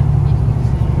bleeding out.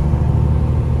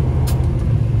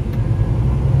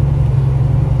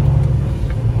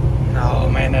 Oh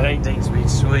man, that 18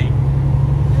 speed's sweet.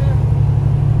 Yeah.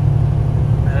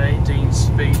 That 18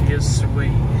 speed is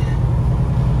sweet.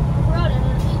 We're out in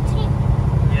an 18.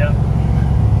 Yep.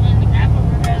 And the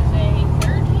Cabover has a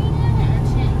 13 in it or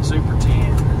 10? Super 10.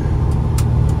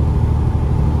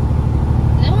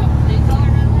 Blue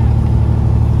collar has that?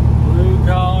 Blue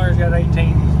collar's got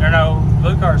 18. Or no,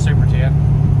 blue collar's Super 10.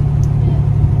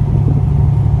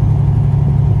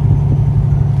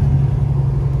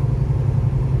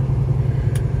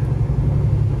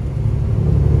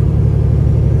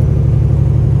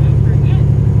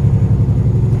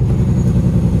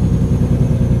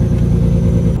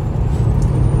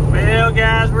 Well,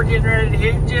 guys, we're getting ready to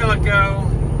hit Jellicoe.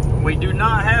 We do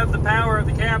not have the power of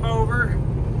the Cabover.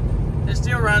 It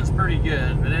still runs pretty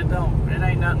good, but it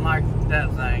ain't nothing like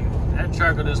that thing. That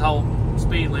truck will just hold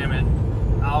speed limit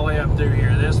all the way up through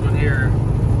here. This one here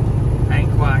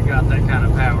ain't quite got that kind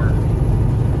of power.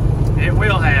 It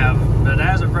will have, but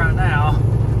as of right now,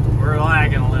 we're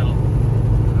lagging a little.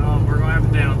 Oh, we're gonna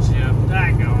have to downshift.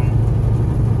 Daggone.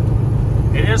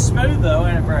 It is smooth though,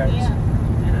 ain't it, Brax? Yeah.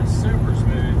 It is super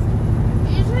smooth.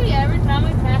 Usually every time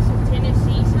we pass the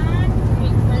Tennessee sign, when we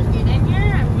first get in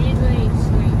here, I'm usually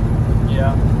asleep.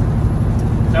 Yeah.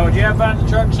 So, did you have fun at the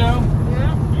truck show?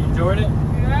 Yeah. You enjoyed it?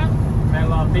 Yeah. Met a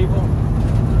lot of people? A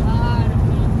lot of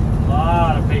people. A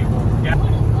lot of people. Yeah.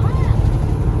 What is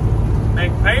that?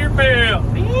 Big Peterbilt.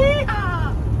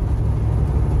 Yeehaw!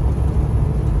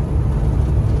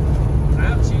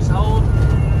 Well, she's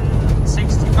holding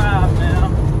 65 now.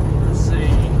 Let's see.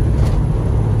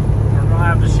 We're gonna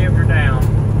have to shift her down.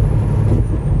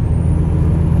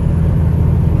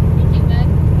 Ain't too bad.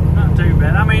 Not too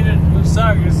bad. I mean, it would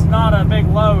suck. It's not a big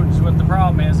load is what the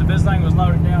problem is. If this thing was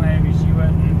loaded down heavy, she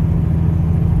wouldn't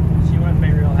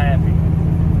be real happy.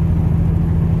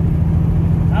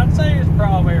 I'd say it's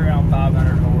probably around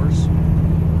 500 horse.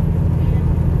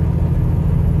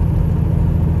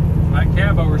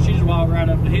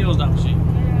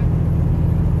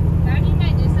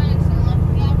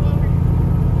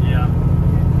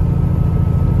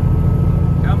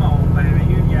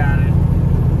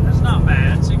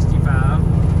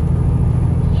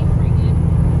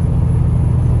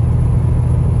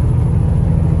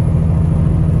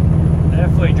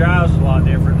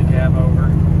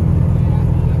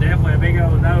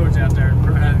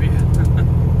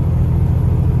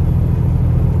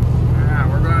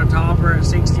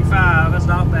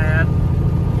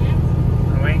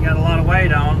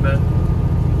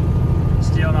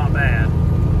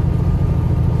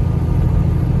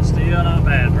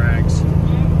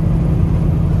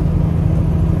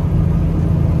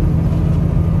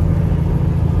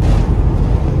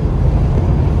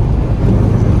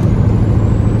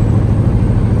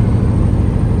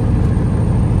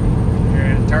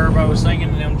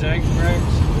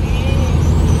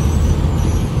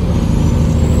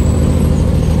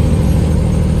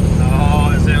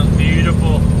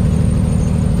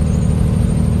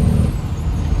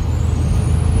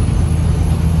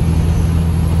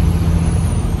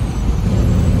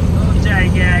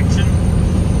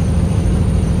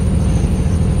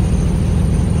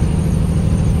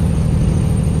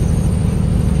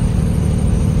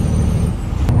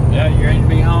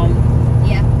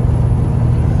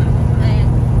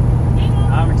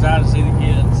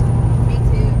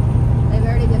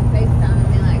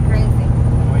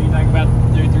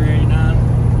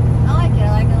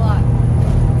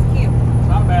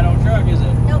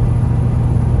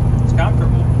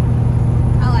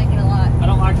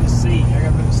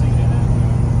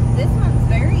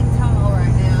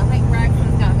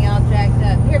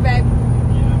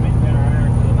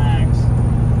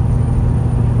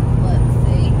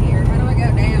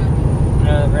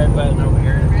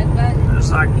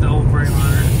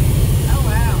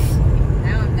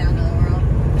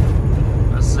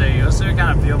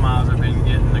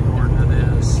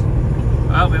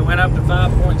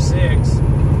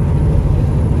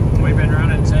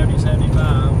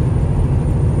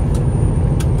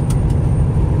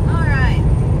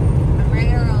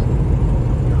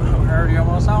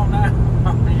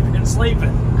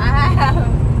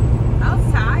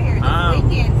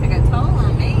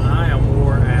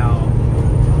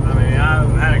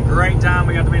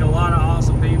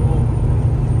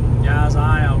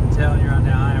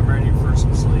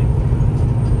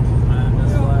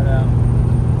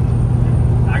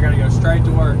 straight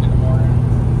to work in the morning.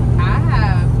 I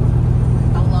have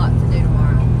a lot to do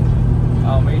tomorrow.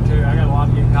 Oh, me too. I got a lot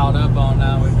to get caught up on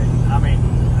now. I mean,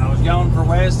 I was going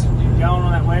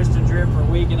on that Weston trip for a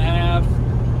week and a half.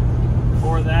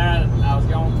 Before that, I was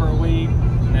going for a week,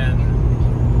 and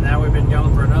then now we've been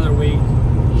going for another week.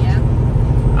 Yeah.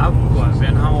 I've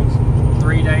been home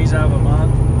 3 days out of a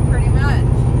month. Pretty much.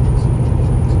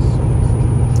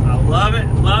 I love it.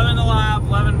 Loving the life.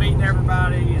 Loving meeting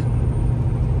everybody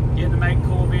and getting to make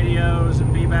cool videos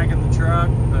and be back in the truck.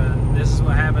 But this is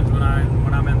what happens when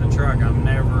I'm in the truck. I'm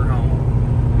never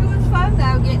home. It was fun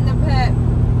though, getting to put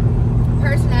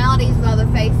personalities with all the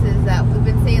faces that we've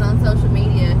been seeing on social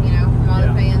media, you know, from all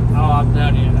the fans. Oh, I'm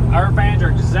telling you, our fans are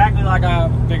exactly like I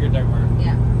figured they were.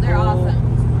 Yeah, they're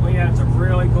awesome. We had some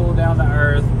really cool,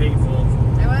 down-to-earth people.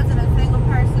 There wasn't a single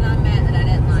person I met that I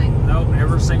didn't like. Nope,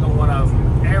 every single one of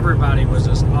them. Everybody was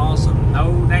just awesome.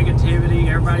 No negativity.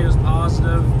 Everybody was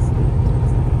positive.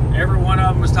 Every one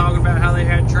of them was talking about how they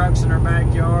had trucks in their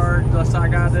backyard, just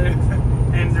like I do,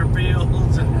 in their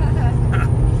fields.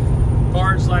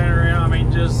 Parts laying around. I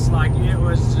mean, just like it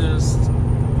was just,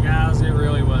 guys, it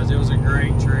really was. It was a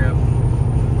great trip.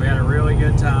 We had a really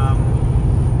good time.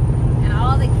 And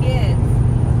all the kids.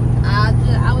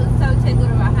 I was so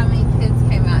tickled about how many kids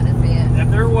came out to see it. If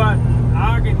there wasn't,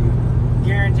 I can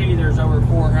guarantee there's over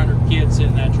 400 kids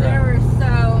in that truck. There were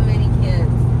so many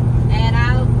kids. And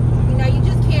you know, you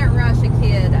just can't rush a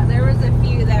kid. There was a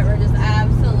few that were just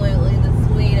absolutely the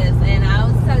sweetest. And I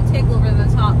was so tickled for them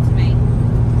to talk to me.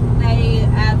 They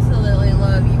absolutely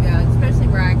love you guys, especially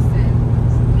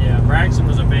Braxton. Yeah, Braxton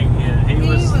was a big hit. He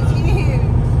was huge.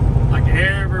 Like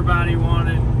everybody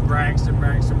wanted Braxton.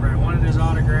 Wanted his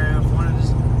autograph.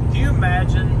 Can you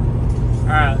imagine? All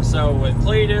right, so with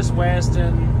Cletus,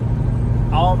 Weston,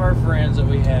 all of our friends that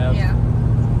we have,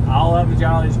 all of them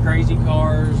got all these crazy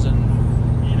cars,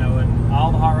 and you know, and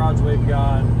all the hot rods we've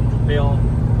got built.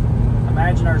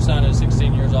 Imagine our son is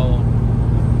 16 years old.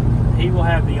 He will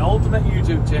have the ultimate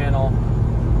YouTube channel.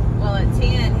 Well, at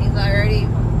 10, he's already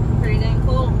pretty dang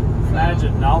cool.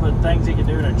 Imagine all the things he can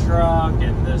do in a truck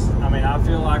and this. I mean, I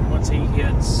feel like once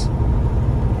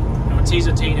he's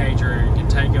a teenager, he can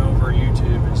take over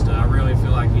YouTube and stuff. I really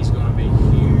feel like he's going to be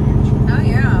huge. Oh,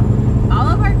 yeah. All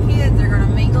of our kids are going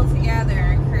to mingle together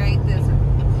and create this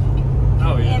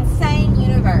insane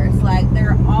universe. Like,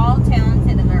 they're all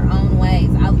talented in their own ways.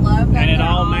 I love that. And it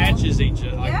all matches each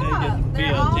other. Like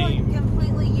they're all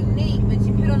completely unique, but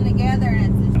you put them together and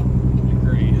it's just...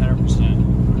 Agree,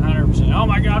 100%. 100%. Oh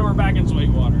my God, we're back in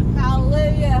Sweetwater.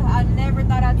 Hallelujah. I never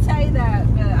thought I'd say that,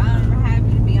 but I'm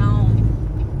happy to be home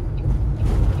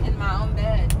in my own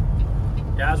bed.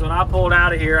 Guys, when I pulled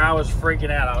out of here, I was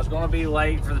freaking out. I was going to be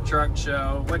late for the truck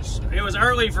show, which it was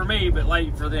early for me, but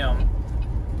late for them.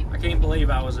 I can't believe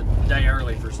I was a day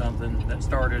early for something that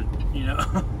started, you know,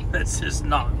 that's just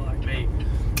not like me.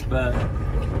 But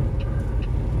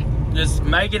just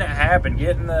making it happen,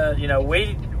 getting the, you know,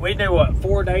 we knew what,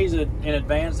 4 days in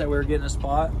advance that we were getting a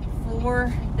spot?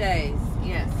 4 days,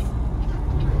 yes.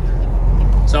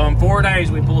 So in 4 days,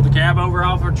 we pulled the Cabover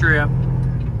off our trip,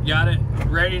 got it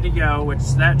ready to go, which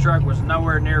that truck was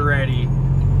nowhere near ready,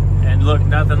 and looked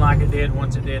nothing like it did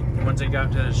once it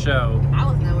got to the show. I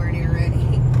was nowhere near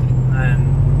ready.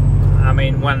 And I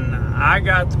mean, when I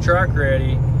got the truck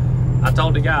ready, I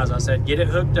told the guys, I said, get it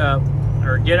hooked up,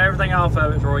 or get everything off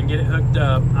of it before we can get it hooked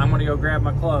up. I'm gonna go grab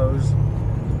my clothes.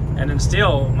 And then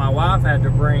still, my wife had to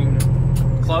bring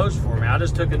clothes for me. I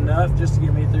just took enough just to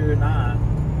get me through the night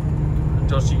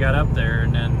until she got up there,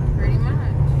 and then... Pretty much.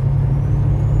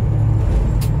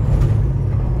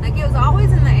 Like, it was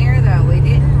always in the air, though. We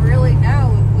didn't really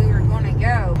know if we were going to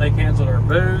go. They canceled our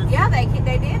booth. Yeah, they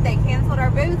did. They canceled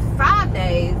our booth 5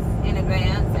 days in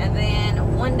advance, and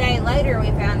then 1 day later, we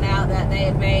found out that they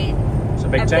had made some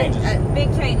big changes.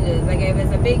 Big changes. They gave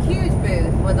us a big, huge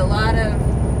booth with a lot of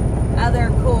other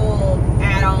cool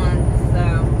add-ons.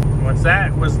 So once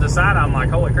that was decided, I'm like,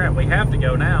 holy crap, we have to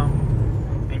go now.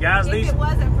 And guys, if it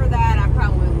wasn't for that, I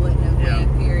probably wouldn't have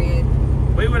went, period.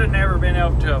 We would have never been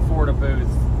able to afford a booth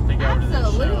to go to this show.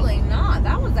 Absolutely not.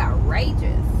 That was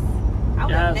outrageous. I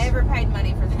would have never paid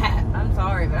money for that. I'm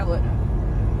sorry, but I wouldn't have.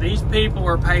 These people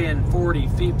are paying $40,000,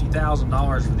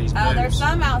 $50,000 for these booths. There's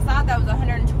some outside that was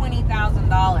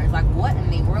 $120,000. Like, what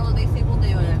in the world are these people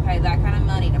doing and pay that kind of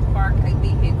money to park a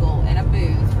vehicle in a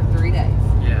booth for 3 days?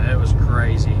 Yeah, it was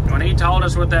crazy. When he told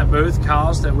us what that booth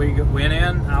cost that we went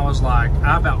in, I was like,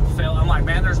 I about fell. I'm like,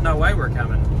 man, there's no way we're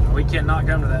coming. We cannot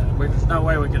come to that. There's no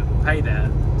way we could pay that.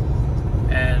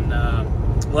 And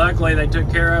luckily, they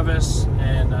took care of us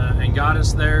and got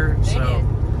us there. They did.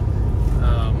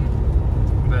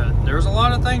 But but there was a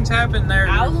lot of things happening there.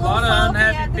 I was a lot of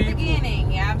unhappy at the people.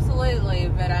 beginning, yeah, absolutely.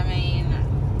 But I mean,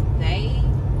 they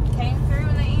came through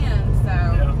in the end, so.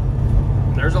 Yeah.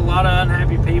 There's a lot of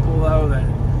unhappy people though that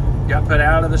got put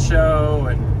out of the show,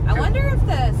 and I wonder if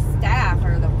the staff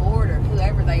or the board or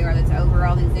whoever they are that's over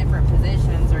all these different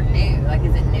positions are new. Like,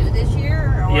 is it new this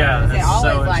year? Or yeah, is it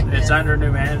always like this? It's under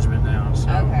new management now. So.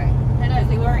 Okay. Because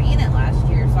we weren't in it last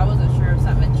year, so I wasn't sure if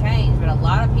something had changed, but a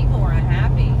lot of people were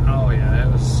unhappy. Oh yeah,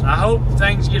 it was. I hope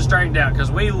things get straightened out because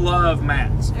we love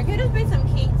Matt's. There could just be some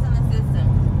kinks in the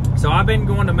system. So I've been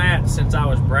going to Matt's since I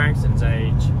was Braxton's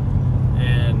age,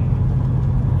 and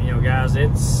you know, guys,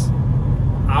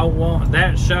 I want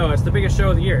that show. It's the biggest show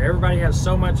of the year. Everybody has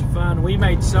so much fun. We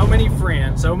made so many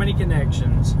friends, so many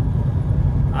connections.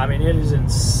 I mean, it is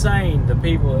insane the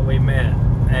people that we met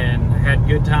and had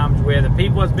good times with. And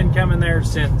people that's been coming there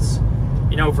since,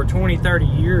 you know, for 20, 30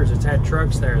 years, it's had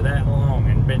trucks there that long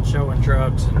and been showing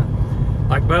trucks. And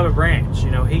like Bubba Branch,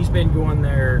 you know, he's been going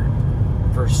there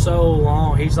for so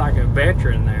long. He's like a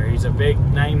veteran there. He's a big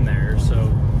name there. So,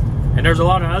 and there's a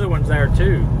lot of other ones there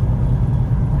too.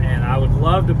 And I would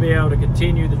love to be able to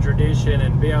continue the tradition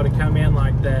and be able to come in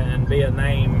like that and be a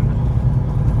name.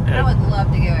 I would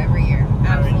love to go every year.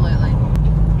 Absolutely.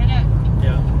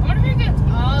 Yeah. What if you get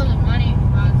all the money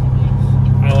out of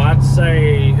this? Oh, I'd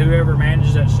say whoever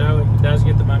manages that show does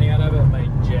get the money out of it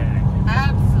made jack.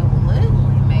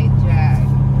 Absolutely made jack.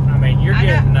 I mean, you're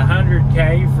getting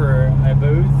 $100K for a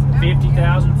booth,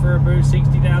 $50,000 for a booth,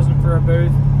 $60,000 for a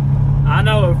booth. I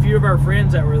know a few of our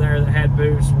friends that were there that had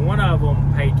booths. One of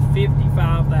them paid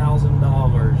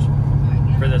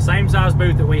 $55,000 for the same size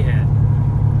booth that we had.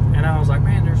 And I was like,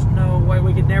 man, there's no way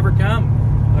we could never come.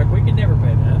 Like, we could never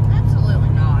pay that. Absolutely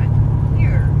not.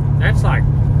 Here. That's like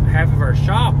half of our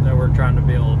shop that we're trying to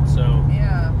build. So,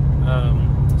 yeah.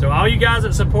 So all you guys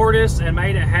that support us and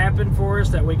made it happen for us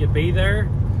that we could be there,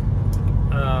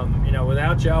 you know,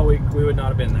 without y'all, we would not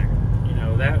have been there. You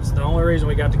know, that's the only reason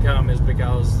we got to come is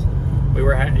because we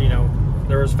were, you know,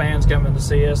 there was fans coming to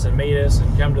see us and meet us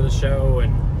and come to the show.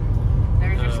 And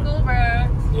there's your school, bro.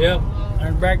 Yep,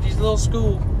 there's Braxton's little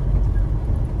school.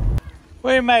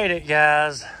 We made it,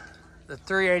 guys. The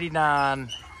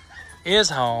 389 is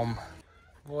home.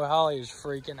 Boy, Holly is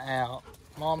freaking out.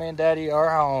 Mommy and Daddy are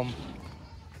home.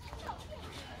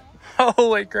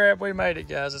 Holy crap, we made it,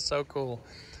 guys. It's so cool.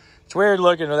 It's weird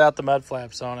looking without the mud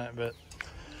flaps on it, but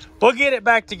we'll get it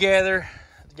back together.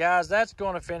 Guys, that's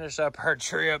going to finish up our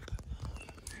trip.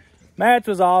 Matt's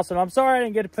was awesome. I'm sorry I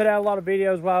didn't get to put out a lot of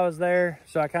videos while I was there,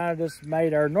 so I kind of just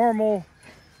made our normal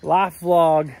life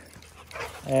vlog.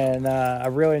 And I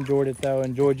really enjoyed it, though.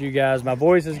 Enjoyed you guys. My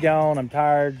voice is gone. I'm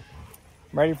tired.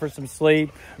 I'm ready for some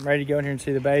sleep. I'm ready to go in here and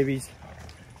see the babies.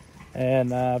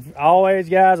 And always,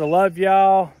 guys, I love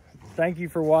y'all. Thank you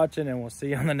for watching, and we'll see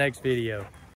you on the next video.